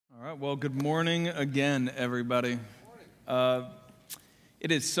right, well, good morning again, everybody.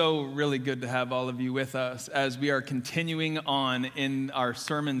 It is so really good to have all of you with us as we are continuing on in our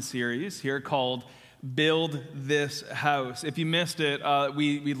sermon series here called Build This House. If you missed it,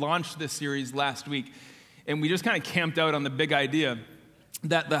 we launched this series last week, and we just kind of camped out on the big idea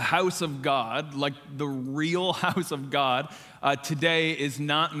that the house of God, like the real house of God, today is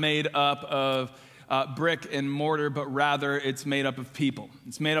not made up of brick and mortar, but rather it's made up of people.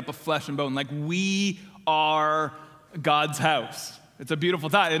 It's made up of flesh and bone. Like we are God's house. It's a beautiful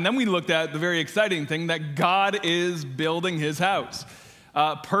thought. And then we looked at the very exciting thing that God is building his house,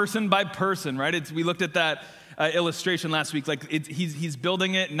 person by person, right? We looked at that illustration last week. Like he's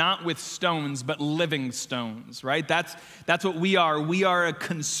building it not with stones, but living stones, right? That's what we are. We are a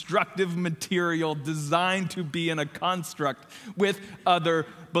constructive material designed to be in a construct with other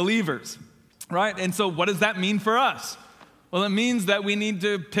believers. Right? And so what does that mean for us? Well, it means that we need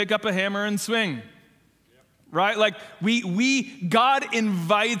to pick up a hammer and swing. Right? Like God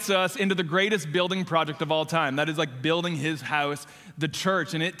invites us into the greatest building project of all time. That is like building his house, the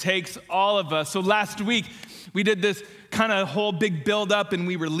church. And it takes all of us. So last week, we did this kind of whole big build up and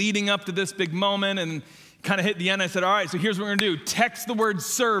we were leading up to this big moment and kind of hit the end. I said, all right, so here's what we're going to do. Text the word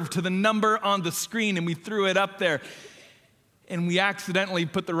serve to the number on the screen. And we threw it up there. And we accidentally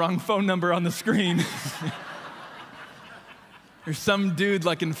put the wrong phone number on the screen. There's some dude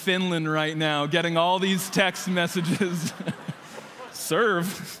like in Finland right now getting all these text messages. Serve.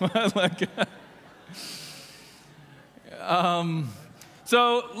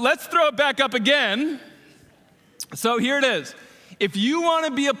 So let's throw it back up again. So here it is. If you want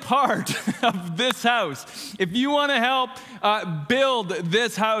to be a part of this house, if you want to help build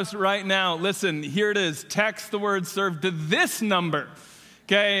this house right now, listen, here it is. Text the word serve to this number.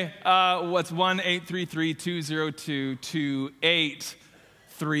 Okay, what's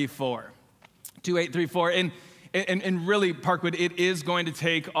 1-833-202-2834. 2834. And really, Parkwood, it is going to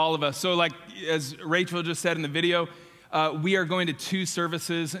take all of us. So like as Rachel just said in the video, we are going to 2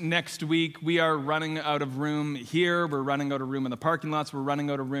 services next week. We are running out of room here. We're running out of room in the parking lots. We're running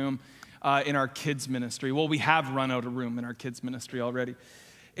out of room in our kids' ministry. Well, we have run out of room in our kids' ministry already.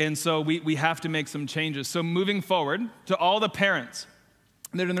 And so we have to make some changes. So moving forward, to all the parents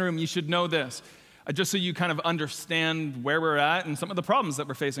that are in the room, you should know this, just so you kind of understand where we're at and some of the problems that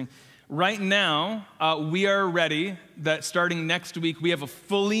we're facing. Right now, we are ready that starting next week, we have a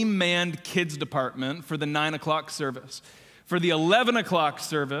fully manned kids department for the 9 o'clock service. For the 11 o'clock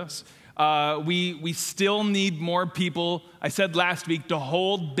service, we still need more people, I said last week, to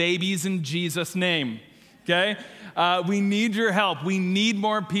hold babies in Jesus' name, okay? We need your help. We need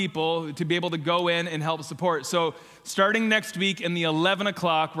more people to be able to go in and help support. So starting next week in the 11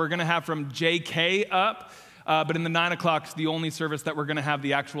 o'clock, we're going to have from JK up. But in the 9 o'clock, it's the only service that we're going to have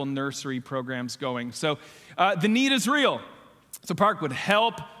the actual nursery programs going. So the need is real. So Parkwood,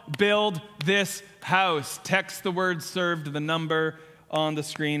 help build this house. Text the word serve to the number on the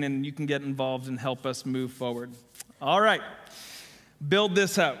screen, and you can get involved and help us move forward. All right. Build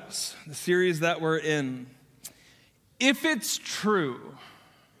this house, the series that we're in. If it's true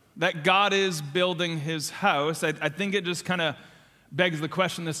that God is building his house, I think it just kind of begs the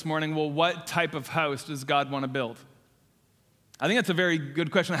question this morning, well, what type of house does God want to build? I think that's a very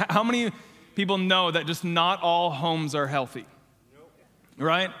good question. How many people know that just not all homes are healthy? Nope.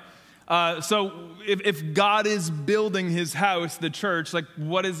 Right? So if God is building his house, the church, like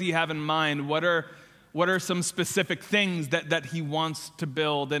what does he have in mind? What are some specific things that he wants to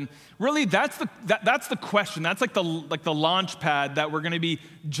build? And really, that's the question. That's like the launch pad that we're going to be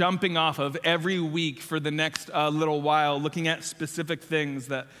jumping off of every week for the next little while, looking at specific things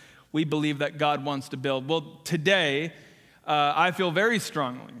that we believe that God wants to build. Well, today, I feel very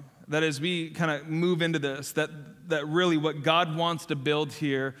strongly that as we kind of move into this, that really what God wants to build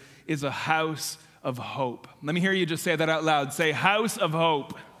here is a house of hope. Let me hear you just say that out loud. Say, house of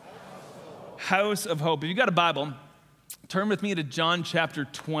hope. House of hope. If you've got a Bible, turn with me to John chapter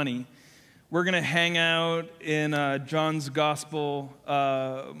 20. We're going to hang out in John's gospel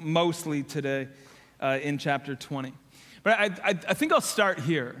mostly today in chapter 20. But I think I'll start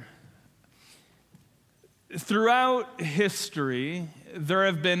here. Throughout history, there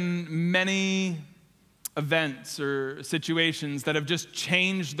have been many events or situations that have just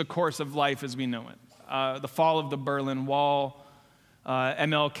changed the course of life as we know it. The fall of the Berlin Wall,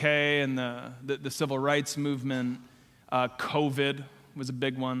 MLK and the civil rights movement, COVID was a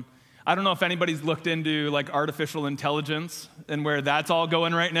big one. I don't know if anybody's looked into like artificial intelligence and where that's all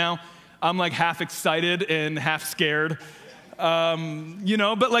going right now. I'm like half excited and half scared,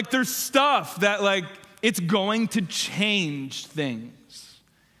 but like there's stuff that like it's going to change things.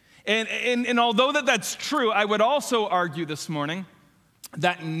 And although that's true, I would also argue this morning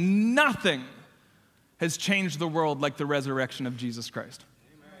that nothing has changed the world like the resurrection of Jesus Christ.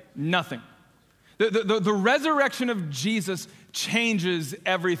 Amen. Nothing. The resurrection of Jesus changes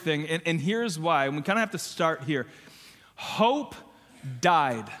everything, and here's why. And we kind of have to start here. Hope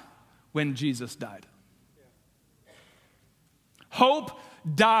died when Jesus died. Hope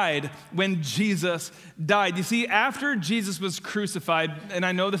died when Jesus died. You see, after Jesus was crucified, and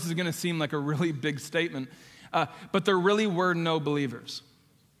I know this is going to seem like a really big statement, but there really were no believers.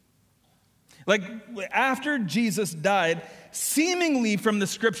 Like, after Jesus died, seemingly from the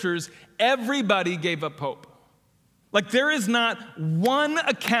scriptures, everybody gave up hope. Like, there is not one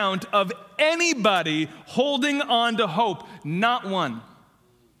account of anybody holding on to hope, not one.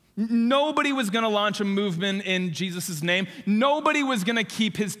 Nobody was going to launch a movement in Jesus' name. Nobody was going to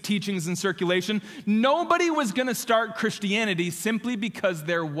keep his teachings in circulation. Nobody was going to start Christianity simply because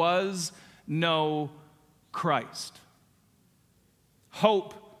there was no Christ.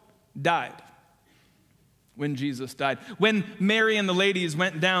 Hope died when Jesus died. When Mary and the ladies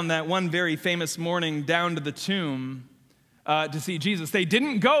went down that one very famous morning down to the tomb to see Jesus, they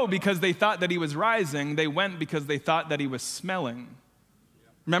didn't go because they thought that he was rising. They went because they thought that he was smelling.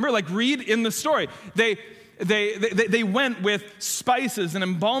 Remember, like, read in the story. They went with spices and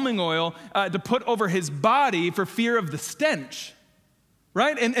embalming oil to put over his body for fear of the stench,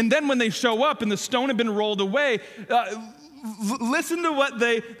 right? And then when they show up and the stone had been rolled away, listen to what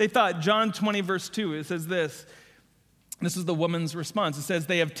they thought. John 20, verse 2, it says this. This is the woman's response. It says,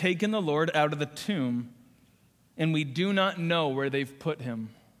 "They have taken the Lord out of the tomb, and we do not know where they've put him."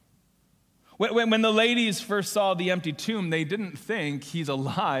 When the ladies first saw the empty tomb, they didn't think he's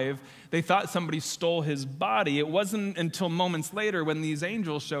alive. They thought somebody stole his body. It wasn't until moments later when these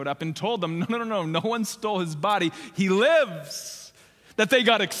angels showed up and told them, no one stole his body. He lives. That they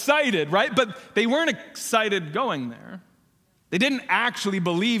got excited, right? But they weren't excited going there. They didn't actually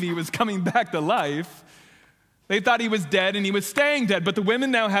believe he was coming back to life. They thought he was dead and he was staying dead. But the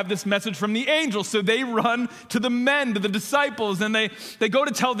women now have this message from the angels. So they run to the men, to the disciples, and they go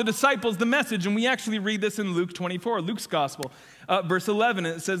to tell the disciples the message. And we actually read this in Luke 24, Luke's gospel, verse 11.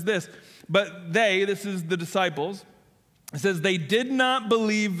 And it says this, but this is the disciples, it says, they did not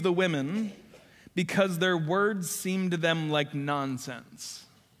believe the women because their words seemed to them like nonsense.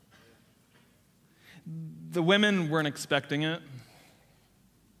 The women weren't expecting it.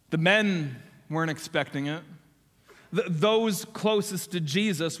 The men weren't expecting it. Those closest to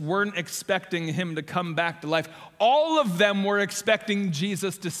Jesus weren't expecting him to come back to life. All of them were expecting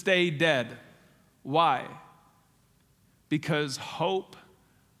Jesus to stay dead. Why? Because hope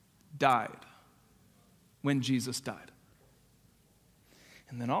died when Jesus died.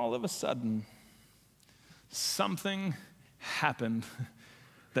 And then all of a sudden, something happened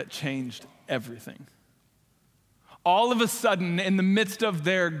that changed everything. All of a sudden, in the midst of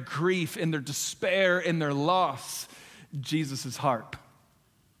their grief and their despair and their loss, Jesus' heart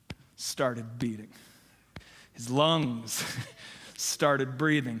started beating. His lungs started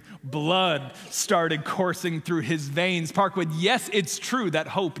breathing. Blood started coursing through his veins. Parkwood, yes, it's true that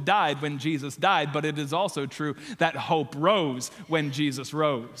hope died when Jesus died, but it is also true that hope rose when Jesus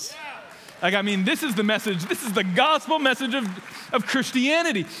rose. This is the message. This is the gospel message of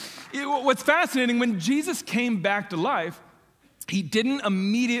Christianity. What's fascinating, when Jesus came back to life, he didn't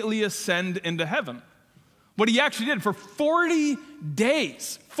immediately ascend into heaven. What he actually did for 40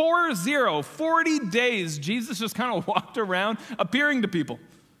 days, 40 days, Jesus just kind of walked around appearing to people.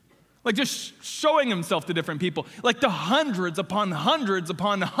 Like just showing himself to different people. Like to hundreds upon hundreds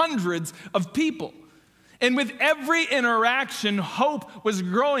upon hundreds of people. And with every interaction, hope was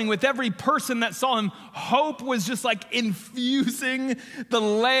growing. With every person that saw him, hope was just like infusing the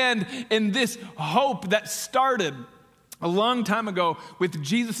land. And this hope that started a long time ago with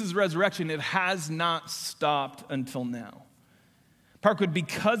Jesus' resurrection, it has not stopped until now. Parkwood,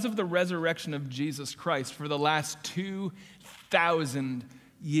 because of the resurrection of Jesus Christ, for the last 2,000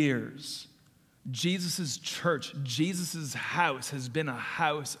 years, Jesus' church, Jesus' house has been a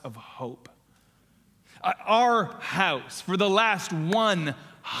house of hope. Our house, for the last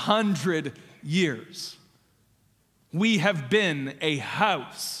 100 years, we have been a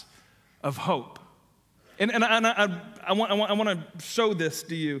house of hope. And I want to show this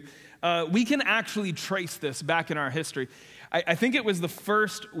to you. We can actually trace this back in our history. I think it was the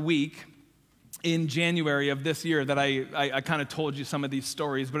first week in January of this year that I kind of told you some of these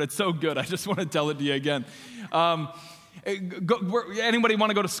stories, but it's so good, I just want to tell it to you again. Anybody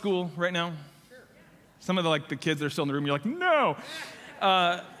want to go to school right now? Some of the kids that are still in the room, you're like, no.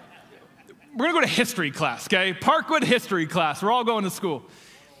 We're going to go to history class, okay? Parkwood history class. We're all going to school.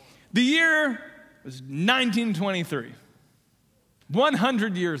 The year was 1923,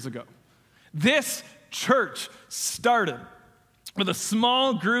 100 years ago. This church started with a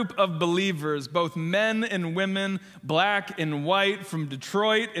small group of believers, both men and women, black and white, from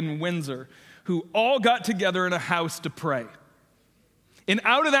Detroit and Windsor, who all got together in a house to pray. And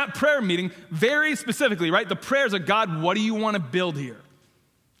out of that prayer meeting, very specifically, right, the prayers are, God, what do you want to build here?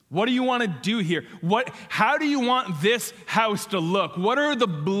 What do you want to do here? How do you want this house to look? What are the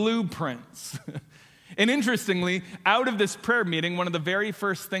blueprints? And interestingly, out of this prayer meeting, one of the very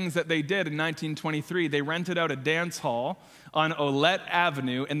first things that they did in 1923, they rented out a dance hall on Olette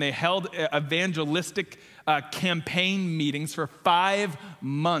Avenue, and they held evangelistic campaign meetings for 5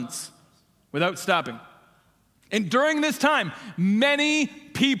 months without stopping. And during this time, many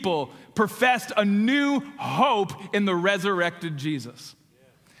people professed a new hope in the resurrected Jesus.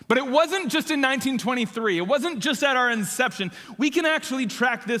 But it wasn't just in 1923. It wasn't just at our inception. We can actually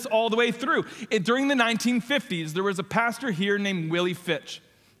track this all the way through. During the 1950s, there was a pastor here named Willie Fitch.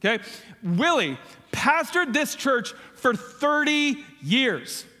 Okay? Willie pastored this church for 30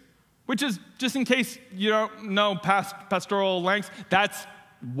 years, which is, just in case you don't know pastoral lengths, that's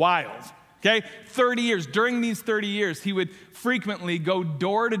wild. Okay? 30 years. During these 30 years, he would frequently go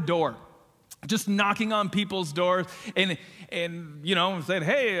door to door, just knocking on people's doors and saying,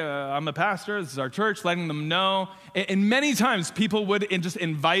 hey, I'm a pastor, this is our church, letting them know. And many times people would just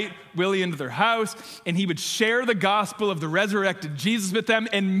invite Willie into their house, and he would share the gospel of the resurrected Jesus with them,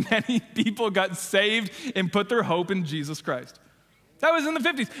 and many people got saved and put their hope in Jesus Christ. That was in the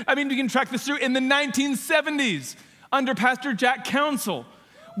 50s. I mean, you can track this through. In the 1970s, under Pastor Jack Council,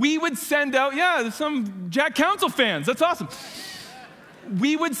 we would send out, some Jack Council fans. That's awesome.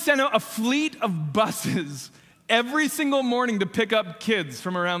 We would send out a fleet of buses every single morning to pick up kids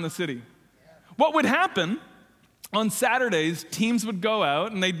from around the city. What would happen on Saturdays, teams would go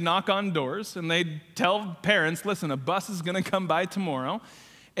out and they'd knock on doors and they'd tell parents, listen, a bus is going to come by tomorrow,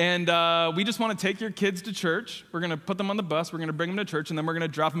 and we just want to take your kids to church. We're going to put them on the bus, we're going to bring them to church, and then we're going to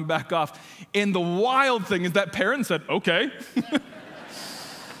drop them back off. And the wild thing is that parents said, okay.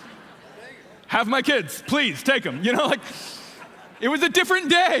 Have my kids, please, take them. It was a different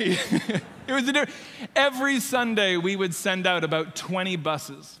day. Every Sunday, we would send out about 20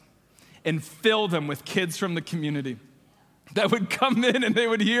 buses and fill them with kids from the community that would come in and they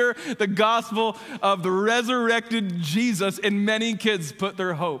would hear the gospel of the resurrected Jesus, and many kids put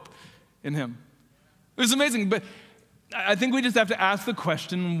their hope in him. It was amazing, but I think we just have to ask the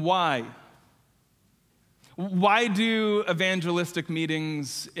question, why? Why do evangelistic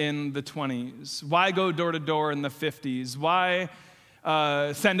meetings in the 20s? Why go door to door in the 50s? Why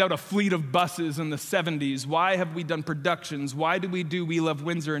send out a fleet of buses in the 70s? Why have we done productions? Why do we do We Love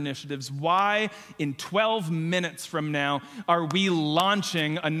Windsor initiatives? Why, in 12 minutes from now, are we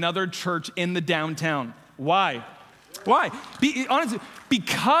launching another church in the downtown? Why? Why? Honestly,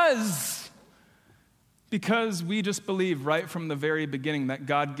 because we just believe right from the very beginning that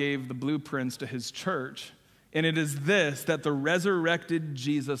God gave the blueprints to his church. And it is this, that the resurrected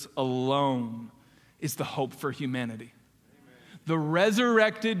Jesus alone is the hope for humanity. The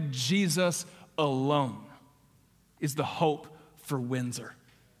resurrected Jesus alone is the hope for Windsor.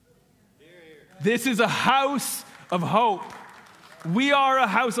 This is a house of hope. We are a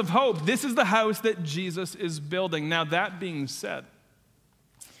house of hope. This is the house that Jesus is building. Now, that being said,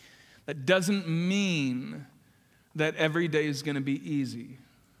 that doesn't mean that every day is going to be easy.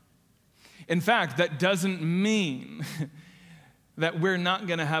 In fact, that doesn't mean that we're not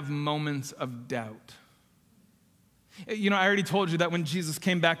going to have moments of doubt. I already told you that when Jesus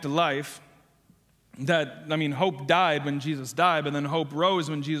came back to life, hope died when Jesus died, but then hope rose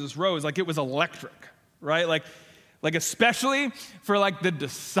when Jesus rose. Like, it was electric, right? Like especially for the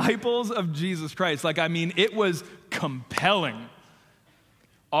disciples of Jesus Christ. It was compelling.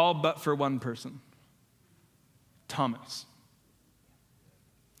 All but for one person, Thomas.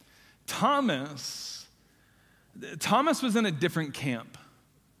 Thomas was in a different camp.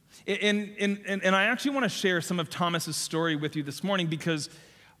 And I actually want to share some of Thomas's story with you this morning because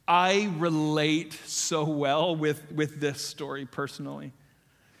I relate so well with this story personally.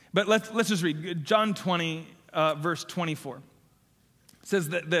 But let's just read John 20, verse 24. It says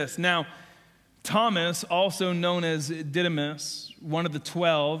this, now Thomas, also known as Didymus, one of the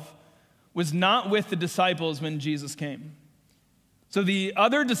 12, was not with the disciples when Jesus came. So the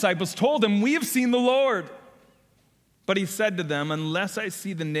other disciples told him, we have seen the Lord. But he said to them, unless I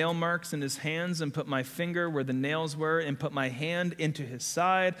see the nail marks in his hands and put my finger where the nails were and put my hand into his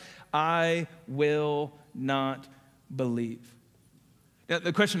side, I will not believe. Now,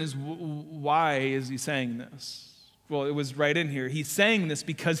 the question is, why is he saying this? well, it was right in here. He's saying this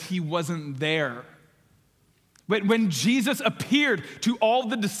because he wasn't there. When Jesus appeared to all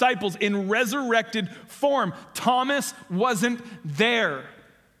the disciples in resurrected form, Thomas wasn't there.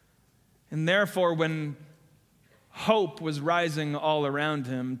 And therefore, when hope was rising all around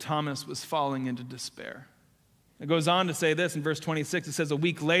him, Thomas was falling into despair. It goes on to say this in verse 26. It says, a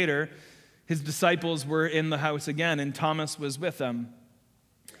week later, his disciples were in the house again, and Thomas was with them.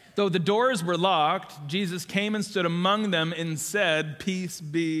 Though the doors were locked, Jesus came and stood among them and said, peace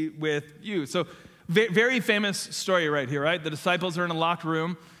be with you. So, very famous story right here, right? The disciples are in a locked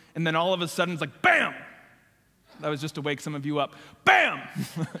room, and then all of a sudden it's like, bam! That was just to wake some of you up. Bam!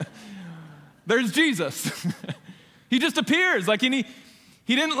 There's Jesus. He just appears. Like he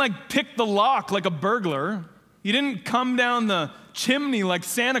didn't like pick the lock like a burglar. He didn't come down the chimney like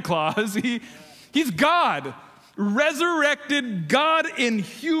Santa Claus. He's God. Resurrected God in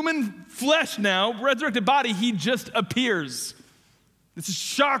human flesh now, resurrected body, he just appears. This is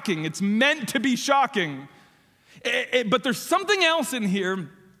shocking. It's meant to be shocking. But there's something else in here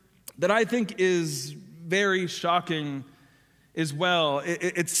that I think is very shocking as well.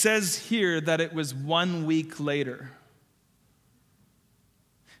 It says here that it was 1 week later.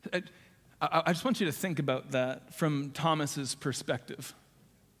 I just want you to think about that from Thomas's perspective.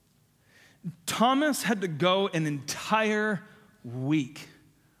 Thomas had to go an entire week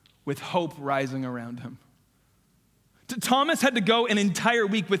with hope rising around him. Thomas had to go an entire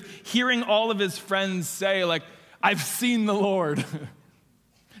week with hearing all of his friends say, like, I've seen the Lord.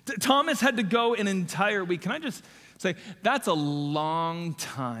 Thomas had to go an entire week. Can I just say, that's a long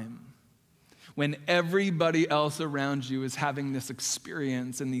time when everybody else around you is having this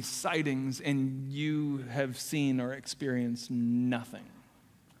experience and these sightings and you have seen or experienced nothing.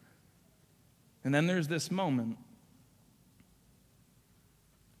 And then there's this moment.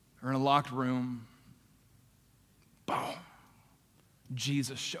 We're in a locked room. Boom.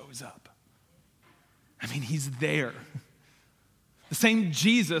 Jesus shows up. I mean, he's there. The same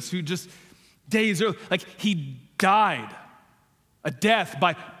Jesus who just days earlier, like he died a death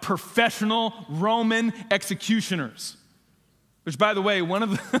by professional Roman executioners. Which, by the way, one of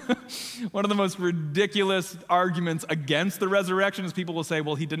the most ridiculous arguments against the resurrection is people will say,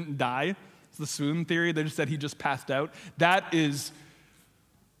 well, he didn't die. It's the swoon theory. They just said he just passed out. That is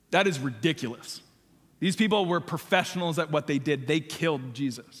ridiculous. These people were professionals at what they did. They killed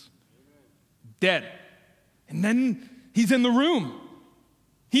Jesus. Dead. And then he's in the room.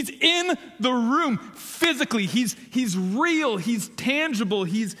 He's in the room physically. He's real. He's tangible.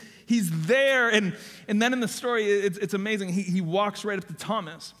 He's there. And then in the story, it's amazing. He walks right up to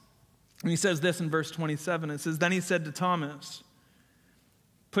Thomas. And he says this in verse 27. It says, then he said to Thomas,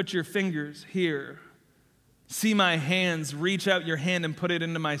 put your fingers here. See my hands. Reach out your hand and put it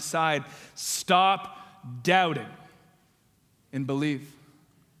into my side. Stop doubting and believe.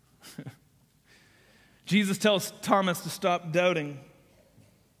 Jesus tells Thomas to stop doubting.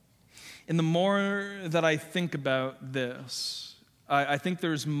 And the more that I think about this, I think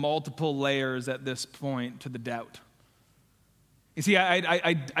there's multiple layers at this point to the doubt. You see,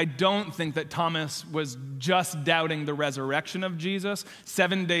 I don't think that Thomas was just doubting the resurrection of Jesus.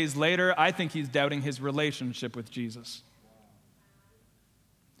 7 days later, I think he's doubting his relationship with Jesus.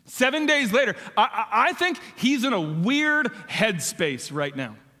 7 days later, I think he's in a weird headspace right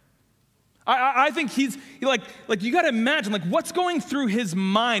now. I think he's like you got to imagine, like, what's going through his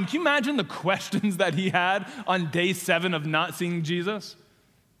mind? Can you imagine the questions that he had on day 7 of not seeing Jesus?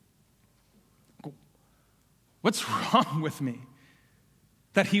 What's wrong with me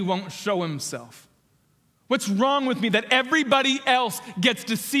that he won't show himself? What's wrong with me that everybody else gets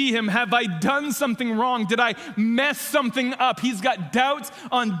to see him? Have I done something wrong? Did I mess something up? He's got doubts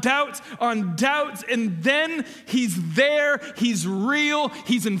on doubts on doubts, and then he's there, he's real,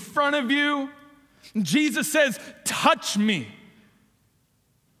 he's in front of you. Jesus says, touch me.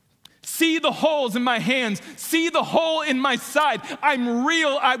 See the holes in my hands. See the hole in my side. I'm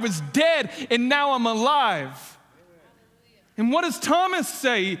real. I was dead, and now I'm alive. And what does Thomas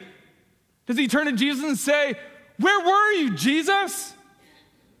say? Does he turn to Jesus and say, where were you, Jesus?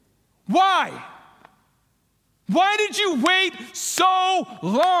 Why? Why did you wait so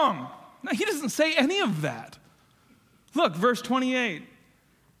long? No, he doesn't say any of that. Look, verse 28.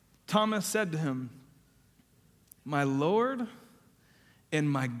 Thomas said to him, my Lord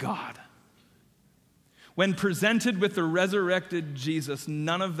and my God. When presented with the resurrected Jesus,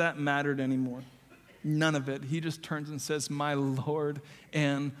 none of that mattered anymore. None of it. He just turns and says, my Lord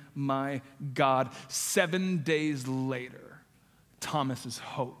and my God. 7 days later, Thomas's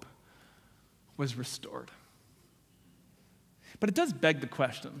hope was restored. But it does beg the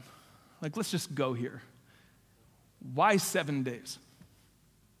question, like, let's just go here. Why 7 days?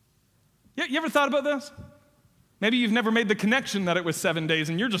 You ever thought about this? Maybe you've never made the connection that it was 7 days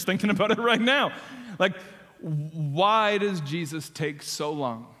and you're just thinking about it right now. Like, why does Jesus take so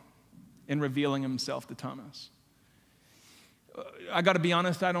long in revealing himself to Thomas? I got to be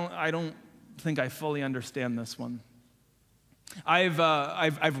honest, I don't think I fully understand this one.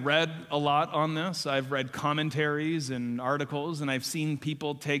 I've read a lot on this. I've read commentaries and articles, and I've seen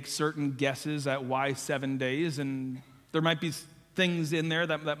people take certain guesses at why 7 days, and there might be things in there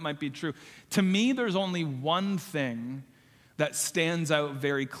that might be true. To me, there's only one thing that stands out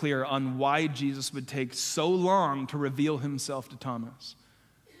very clear on why Jesus would take so long to reveal himself to Thomas.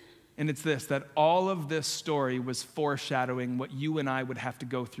 And it's this, that all of this story was foreshadowing what you and I would have to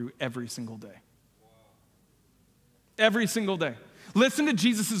go through every single day. Every single day. Listen to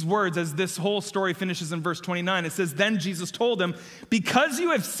Jesus' words as this whole story finishes in verse 29. It says, then Jesus told him, because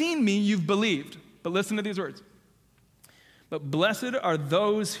you have seen me, you've believed. But listen to these words. But blessed are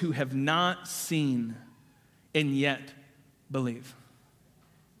those who have not seen and yet believe.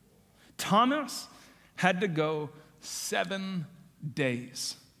 Thomas had to go 7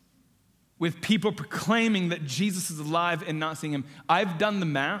 days with people proclaiming that Jesus is alive and not seeing him. I've done the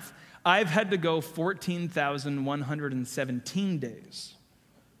math. I've had to go 14,117 days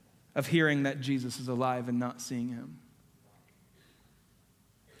of hearing that Jesus is alive and not seeing him.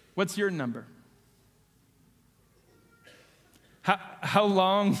 What's your number? How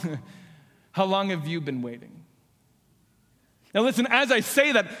long have you been waiting? Now listen, as I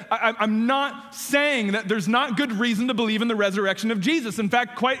say that, I'm not saying that there's not good reason to believe in the resurrection of Jesus. In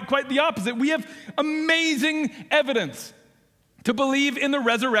fact, quite the opposite. We have amazing evidence to believe in the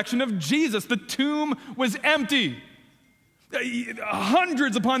resurrection of Jesus. The tomb was empty.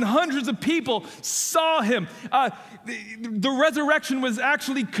 Hundreds upon hundreds of people saw him. The resurrection was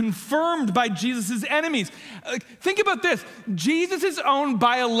actually confirmed by Jesus' enemies. Think about this. Jesus' own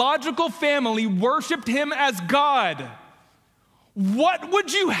biological family worshiped him as God. What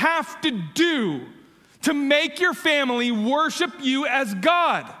would you have to do to make your family worship you as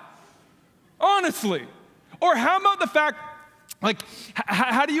God? Honestly. Or how about the fact,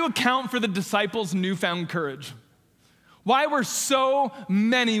 how do you account for the disciples' newfound courage? Why were so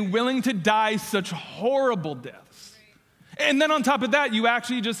many willing to die such horrible deaths? And then on top of that, you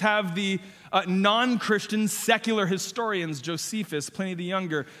actually just have the non-Christian secular historians, Josephus, Pliny the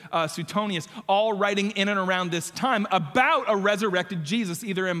Younger, Suetonius, all writing in and around this time about a resurrected Jesus,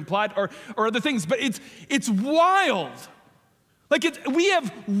 either implied or other things. But it's wild. We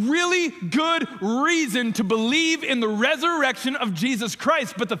have really good reason to believe in the resurrection of Jesus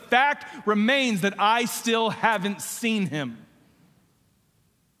Christ, but the fact remains that I still haven't seen him.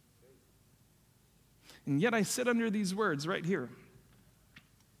 And yet I sit under these words right here.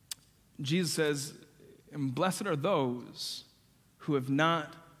 Jesus says, and blessed are those who have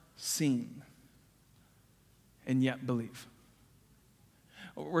not seen and yet believe.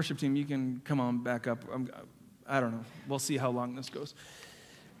 Worship team, you can come on back up. I don't know. We'll see how long this goes.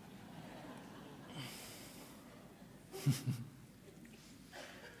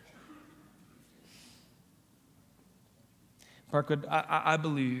 Parkwood, I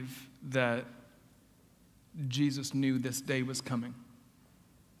believe that Jesus knew this day was coming.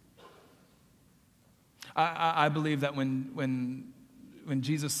 I believe that when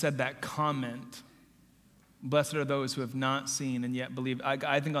Jesus said that comment, blessed are those who have not seen and yet believe,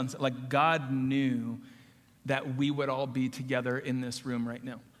 I think God knew that we would all be together in this room right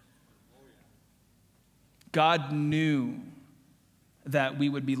now. God knew that we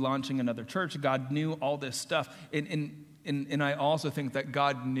would be launching another church. God knew all this stuff. And I also think that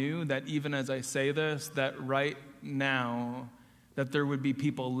God knew that even as I say this, that right now, that there would be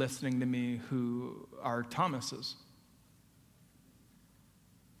people listening to me who are Thomases.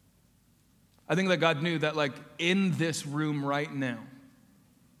 I think that God knew that in this room right now,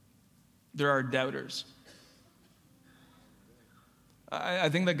 there are doubters. I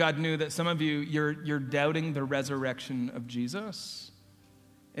think that God knew that some of you, you're doubting the resurrection of Jesus.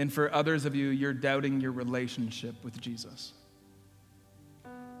 And for others of you, you're doubting your relationship with Jesus.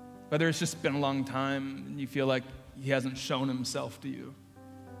 Whether it's just been a long time and you feel like he hasn't shown himself to you.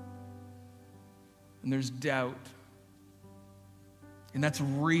 And there's doubt. And that's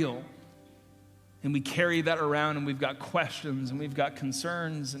real. And we carry that around and we've got questions and we've got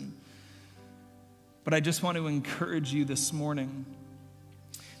concerns. But I just want to encourage you this morning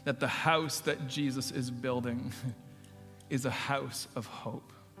that the house that Jesus is building is a house of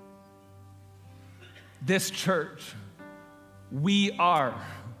hope. This church, we are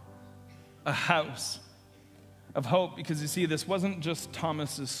a house of hope, because you see, this wasn't just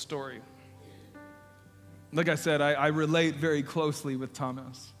Thomas's story. like I said, I relate very closely with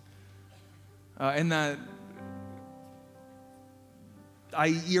Thomas. In that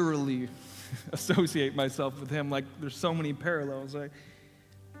I eerily associate myself with him. Like, there's so many parallels.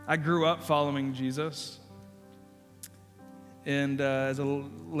 I grew up following Jesus. And as a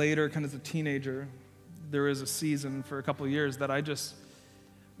later, kind of as a teenager, there was a season for a couple of years that I just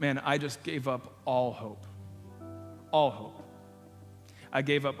gave up all hope. All hope. I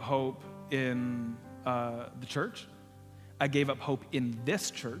gave up hope in the church. I gave up hope in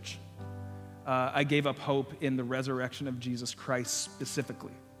this church. I gave up hope in the resurrection of Jesus Christ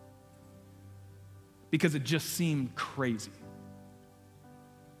specifically. Because it just seemed crazy.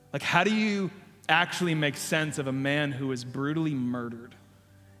 Like, how do you actually make sense of a man who was brutally murdered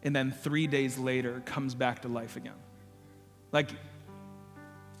and then 3 days later comes back to life again? Like,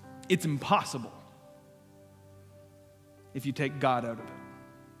 it's impossible if you take God out of it.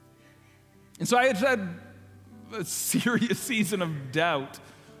 And so I had a serious season of doubt.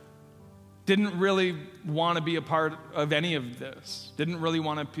 Didn't really want to be a part of any of this. Didn't really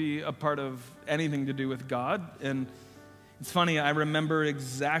want to be a part of anything to do with God. And it's funny, I remember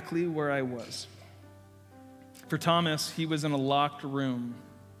exactly where I was. For Thomas, he was in a locked room.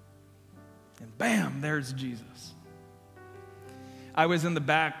 And bam, there's Jesus. I was in the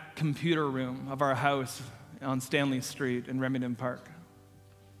back computer room of our house on Stanley Street in Remington Park,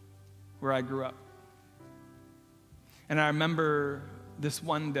 where I grew up. And I remember this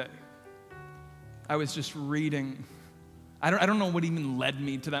one day, I was just reading. I don't know what even led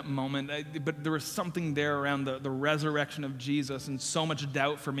me to that moment, but there was something there around the resurrection of Jesus and so much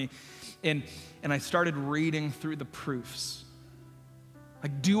doubt for me. And I started reading through the proofs.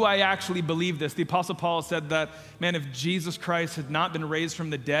 Like, do I actually believe this? The Apostle Paul said that, man, if Jesus Christ had not been raised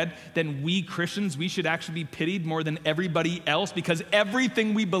from the dead, then we Christians, we should actually be pitied more than everybody else, because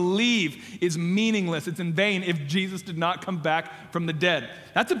everything we believe is meaningless. It's in vain if Jesus did not come back from the dead.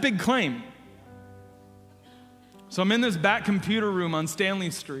 That's a big claim. So I'm in this back computer room on Stanley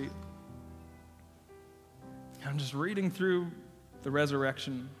Street. I'm just reading through the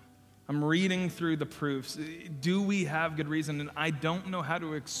resurrection. I'm reading through the proofs. Do we have good reason? And I don't know how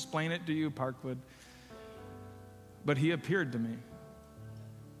to explain it to you, Parkwood, but he appeared to me.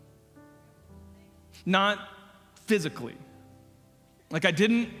 Not physically. Like, I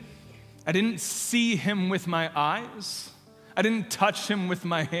didn't see him with my eyes. I didn't touch him with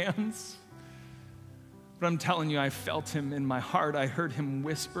my hands. But I'm telling you, I felt him in my heart. I heard him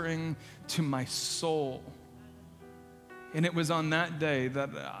whispering to my soul. And it was on that day that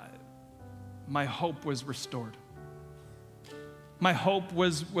my hope was restored. My hope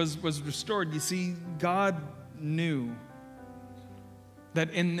was restored. You see, God knew that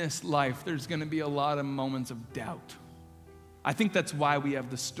in this life there's going to be a lot of moments of doubt. I think that's why we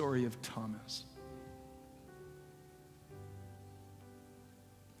have the story of Thomas.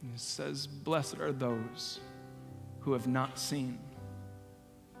 He says, blessed are those who have not seen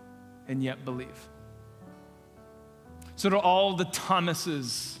and yet believe. So to all the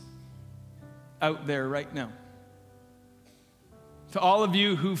Thomases out there right now, to all of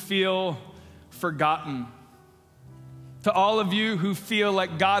you who feel forgotten, to all of you who feel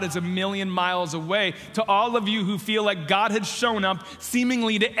like God is a million miles away, to all of you who feel like God had shown up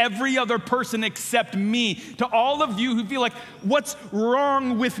seemingly to every other person except me, to all of you who feel like, what's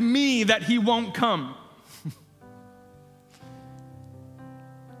wrong with me that he won't come?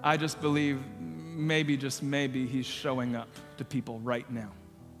 I just believe maybe, just maybe, he's showing up to people right now.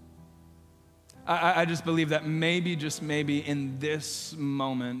 I just believe that maybe, just maybe, in this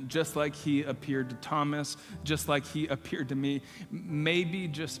moment, just like he appeared to Thomas, just like he appeared to me, maybe,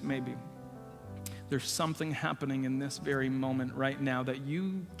 just maybe, there's something happening in this very moment right now that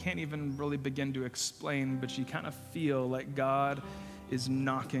you can't even really begin to explain, but you kind of feel like God is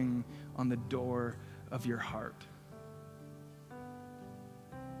knocking on the door of your heart.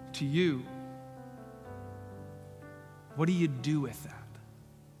 To you, what do you do with that?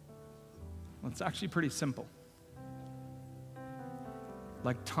 Well, it's actually pretty simple.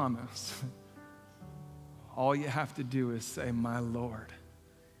 Like Thomas, all you have to do is say, my Lord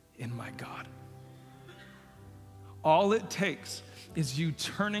and my God. All it takes is you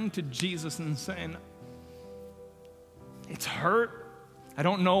turning to Jesus and saying, it's hurt. I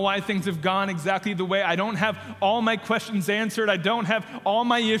don't know why things have gone exactly the way. I don't have all my questions answered. I don't have all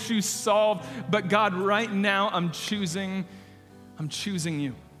my issues solved. But God, right now, I'm choosing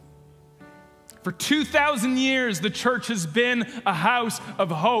you. For 2,000 years, the church has been a house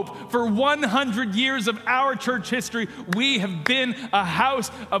of hope. For 100 years of our church history, we have been a house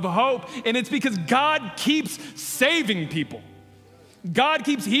of hope. And it's because God keeps saving people. God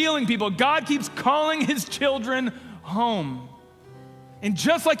keeps healing people. God keeps calling his children home. And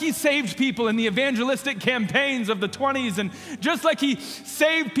just like he saved people in the evangelistic campaigns of the 20s, and just like he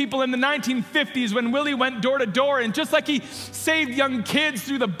saved people in the 1950s when Willie went door to door, and just like he saved young kids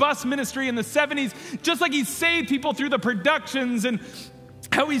through the bus ministry in the 70s, just like he saved people through the productions, and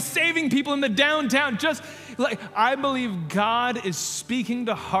how he's saving people in the downtown, just like I believe God is speaking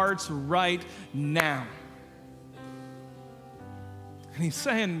to hearts right now. And he's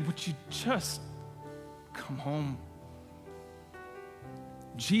saying, would you just come home?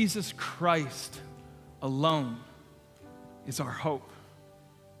 Jesus Christ alone is our hope.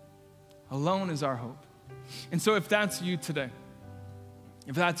 Alone is our hope. And so if that's you today,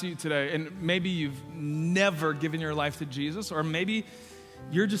 and maybe you've never given your life to Jesus, or maybe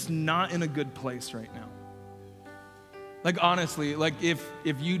you're just not in a good place right now. Like honestly, like if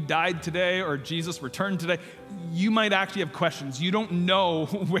you died today or Jesus returned today, you might actually have questions. You don't know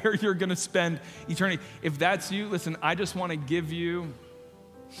where you're going to spend eternity. If that's you, listen, I just want to give you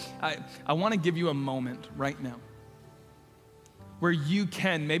I want to give you a moment right now where you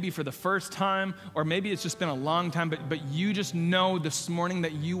can, maybe for the first time, or maybe it's just been a long time, but you just know this morning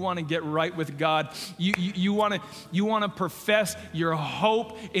that you want to get right with God. You want to profess your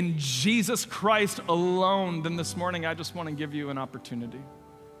hope in Jesus Christ alone. Then this morning, I just want to give you an opportunity.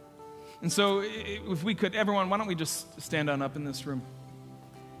 And so if we could, everyone, why don't we just stand on up in this room?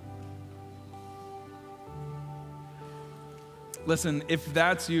 Listen, if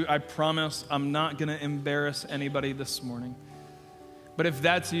that's you, I promise I'm not going to embarrass anybody this morning. But if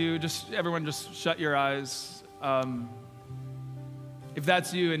that's you, everyone just shut your eyes. If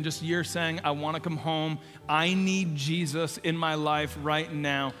that's you and just you're saying, I want to come home, I need Jesus in my life right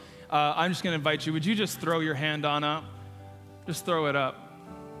now, I'm just going to invite you. Would you just throw your hand on up? Just throw it up.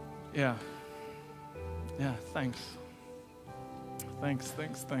 Yeah. Yeah, thanks.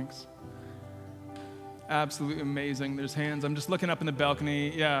 Thanks. Absolutely amazing. There's hands. I'm just looking up in the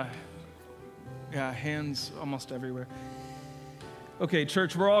balcony. Yeah, hands almost everywhere. Okay,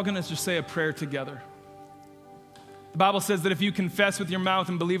 church, we're all going to just say a prayer together. The Bible says that if you confess with your mouth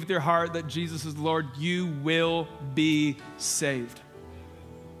and believe with your heart that Jesus is Lord, you will be saved.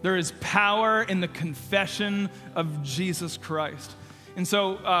 There is power in the confession of Jesus Christ. And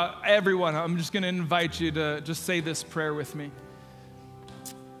so, everyone, I'm just going to invite you to just say this prayer with me.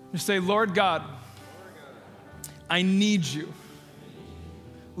 Just say, Lord God, I need you.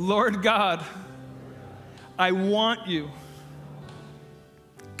 Lord God, I want you.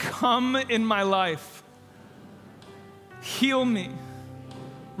 Come in my life. Heal me.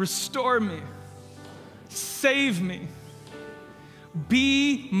 Restore me. Save me.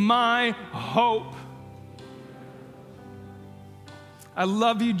 Be my hope. I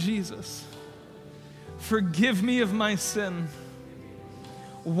love you, Jesus. Forgive me of my sin.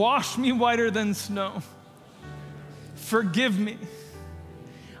 Wash me whiter than snow. Forgive me.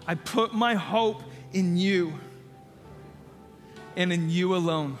 I put my hope in you and in you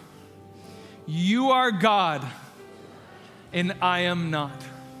alone. You are God and I am not.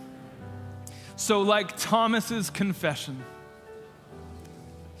 So like Thomas's confession,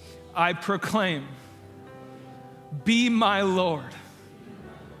 I proclaim, be my Lord,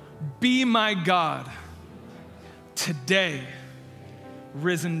 be my God, today,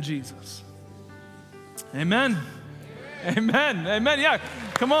 risen Jesus. Amen. Amen. Yeah,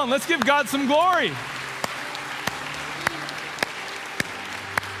 come on, let's give God some glory.